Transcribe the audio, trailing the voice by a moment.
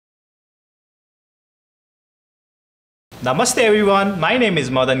Namaste everyone, my name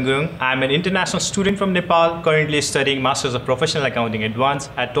is Madan Gurung. I am an international student from Nepal, currently studying Masters of Professional Accounting Advanced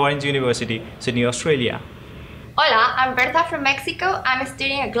at Torrens University, Sydney, Australia. Hola, I'm Berta from Mexico. I'm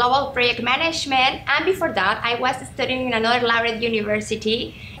studying a global project management, and before that I was studying in another Laureate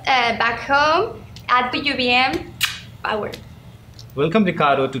university back home at UVM Power. Welcome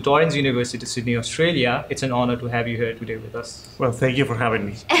Ricardo to Torrens University, Sydney, Australia. It's an honor to have you here today with us. Well, thank you for having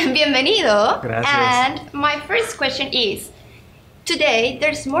me. Bienvenido. Gracias. And my first question is, today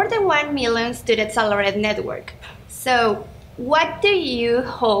there's more than 1 million students at Laureate network. So what do you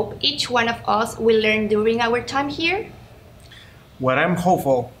hope each one of us will learn during our time here? What I'm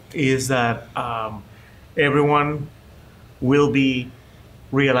hopeful is that everyone will be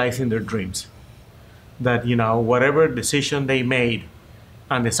realizing their dreams. That, whatever decision they made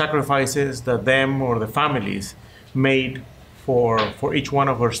and the sacrifices that them or the families made for each one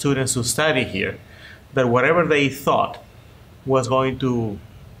of our students to study here, that whatever they thought was going to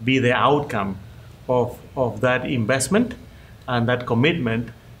be the outcome of that investment and that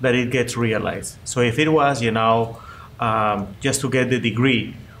commitment, that it gets realized. So if it was, just to get the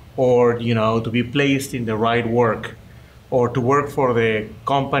degree or, to be placed in the right work or to work for the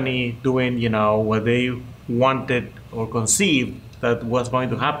company doing, what they wanted or conceived that was going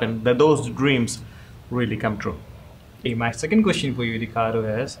to happen, that those dreams really come true. Okay, my second question for you, Ricardo,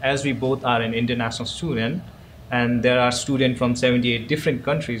 is as we both are an international student and there are students from 78 different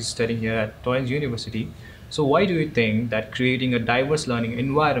countries studying here at Torrens University, so why do you think that creating a diverse learning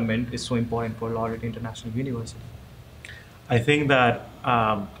environment is so important for Laureate International University? I think that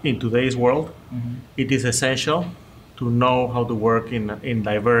in today's world, it is essential to know how to work in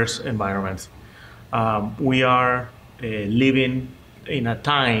diverse environments. We are living in a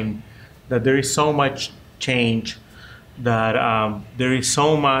time that there is so much change, that there is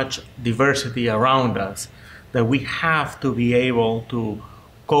so much diversity around us, that we have to be able to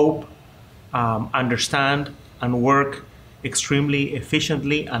cope, understand, and work extremely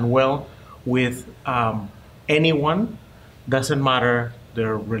efficiently and well with anyone. Doesn't matter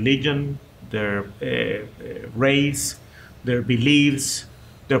their religion, their race, their beliefs,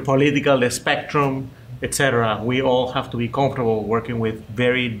 their political spectrum, etc. We all have to be comfortable working with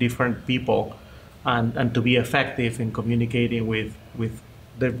very different people and to be effective in communicating with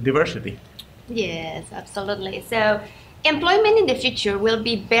the diversity. Yes, absolutely. So employment in the future will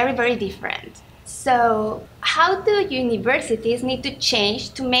be very, very different. So how do universities need to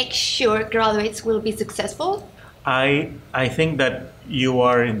change to make sure graduates will be successful? I think that you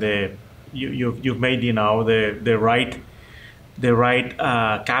are you've made the right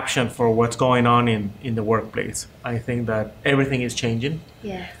caption for what's going on in the workplace. I think that everything is changing.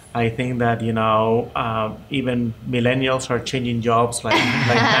 Yes. I think that even millennials are changing jobs like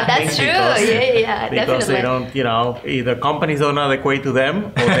nothing. That's true. Yeah, because definitely. they don't either companies don't adequate to them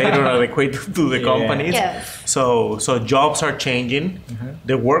or they don't adequate to the companies. Yes. So jobs are changing.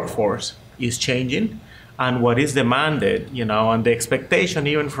 The workforce is changing. And what is demanded, and the expectation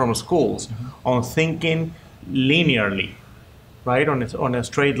even from schools on thinking linearly, right, on a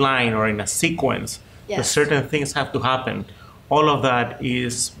straight line or in a sequence, that Yes. certain things have to happen. All of that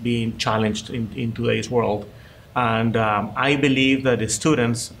is being challenged in today's world. And I believe that the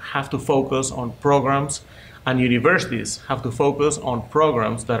students have to focus on programs, and universities have to focus on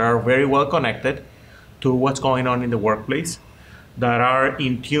programs that are very well connected to what's going on in the workplace, that are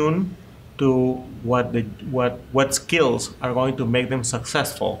in tune to what skills are going to make them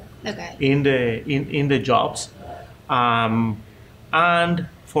successful Okay. in the jobs, and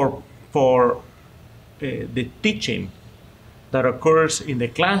for the teaching that occurs in the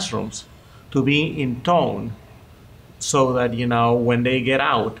classrooms to be in tone, so that when they get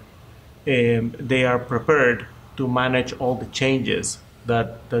out, they are prepared to manage all the changes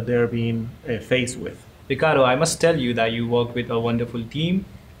that they're being faced with. Ricardo, I must tell you that you work with a wonderful team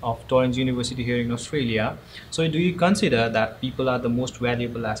of Torrens University here in Australia. So do you consider that people are the most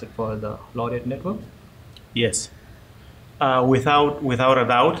valuable asset for the Laureate network? Yes, without a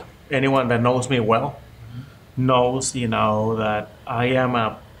doubt. Anyone that knows me well knows, that I am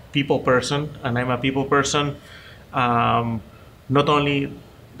a people person, and I'm a people person. Not only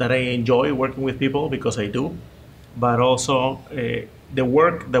that I enjoy working with people, because I do, but also the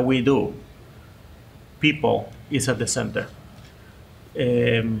work that we do. People is at the center.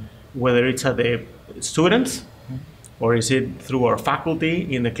 Whether it's at the students, or is it through our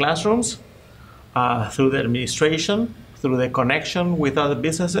faculty in the classrooms, through the administration, through the connection with other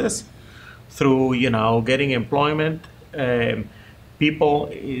businesses, through getting employment. People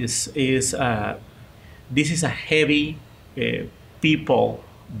this is a heavy people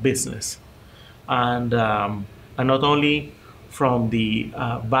business, and and not only from the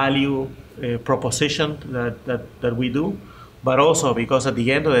value proposition that we do, but also because at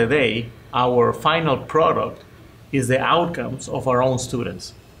the end of the day, our final product is the outcomes of our own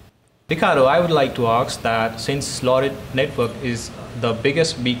students. Ricardo, I would like to ask that since Laureate Network is the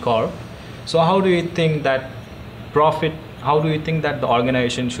biggest B Corp, so how do you think that the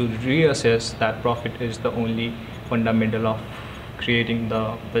organization should reassess that profit is the only fundamental of creating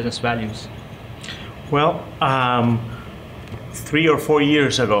the business values? Well, 3 or 4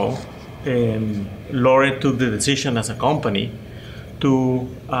 years ago, Laureate took the decision as a company to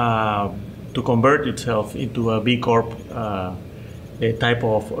convert itself into a B Corp type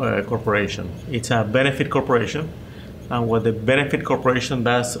of corporation. It's a benefit corporation, and what the benefit corporation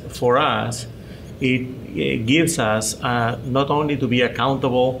does for us, it gives us not only to be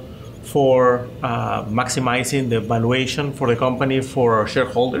accountable for maximizing the valuation for the company for our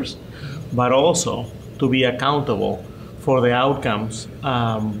shareholders, but also to be accountable for the outcomes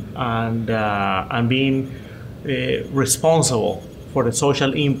and being responsible for the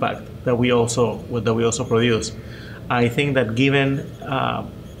social impact that we also produce. I think that given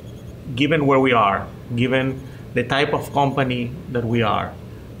where we are, given the type of company that we are,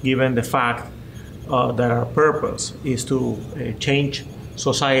 given the fact that our purpose is to change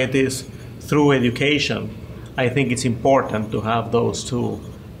societies through education, I think it's important to have those two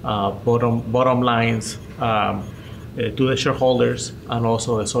bottom lines to the shareholders and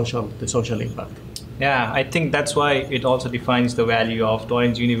also the social impact. Yeah, I think that's why it also defines the value of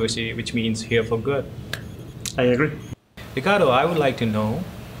Torrance University, which means here for good. I agree. Ricardo, I would like to know,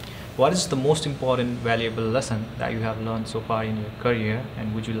 what is the most important valuable lesson that you have learned so far in your career,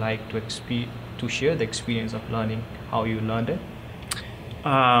 and would you like to share the experience of learning how you learned it?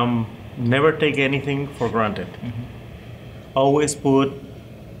 Never take anything for granted. Mm-hmm. Always put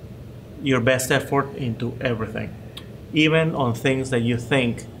your best effort into everything, even on things that you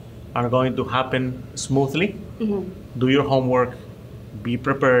think are going to happen smoothly. Mm-hmm. Do your homework, be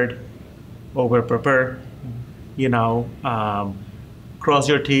prepared, over prepare, cross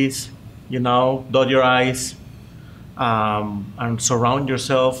your T's, dot your I's, and surround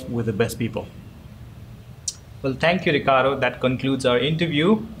yourself with the best people. Well, thank you, Ricardo. That concludes our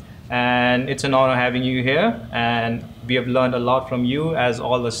interview, and it's an honor having you here, and we have learned a lot from you. As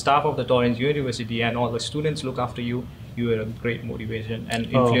all the staff of the Torrance University and all the students look after you, you were a great motivation and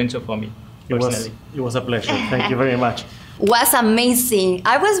influencer for me personally. It was a pleasure. Thank you very much. Was amazing.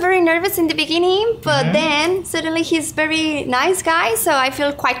 I was very nervous in the beginning, but then suddenly he's very nice guy, so I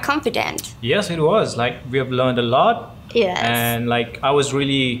feel quite confident. Yes, it was. We have learned a lot. Yes. And I was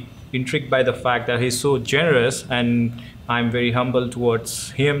really intrigued by the fact that he's so generous, and I'm very humble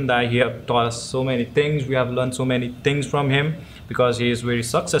towards him that he have taught us so many things. We have learned so many things from him because he is very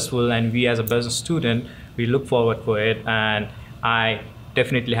successful, and we as a business student, we look forward for it. And I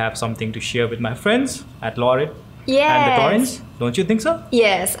definitely have something to share with my friends at Laureate. Yes. And the Torrance, don't you think so?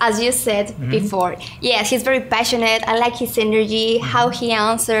 Yes, as you said before. Yes, he's very passionate. I like his energy, how he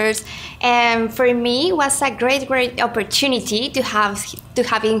answers. And for me, it was a great opportunity to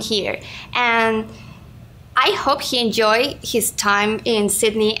have him here. And I hope he enjoyed his time in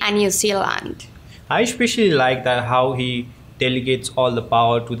Sydney and New Zealand. I especially like that how he delegates all the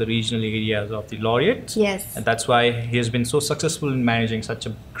power to the regional areas of the Laureate. Yes. And that's why he has been so successful in managing such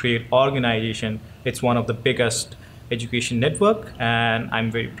a great organization. It's one of the biggest education network, and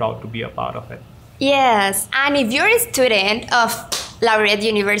I'm very proud to be a part of it. Yes, and if you're a student of Laureate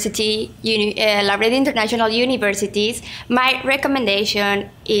University, Laureate International Universities, my recommendation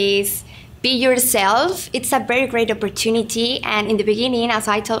is be yourself. It's a very great opportunity, and in the beginning, as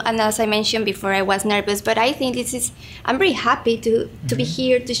I mentioned before, I was nervous, but I think I'm very happy to be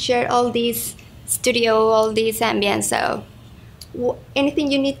here to share all this studio, all this ambience. So,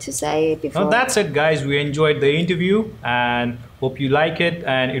 anything you need to say before? No, that's it, guys. We enjoyed the interview and hope you like it.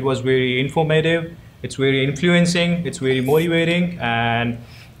 And it was very informative. It's very influencing. It's very motivating.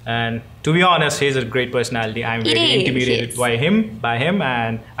 And to be honest, he's a great personality. I'm very intimidated by him,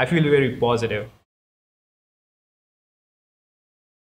 and I feel very positive.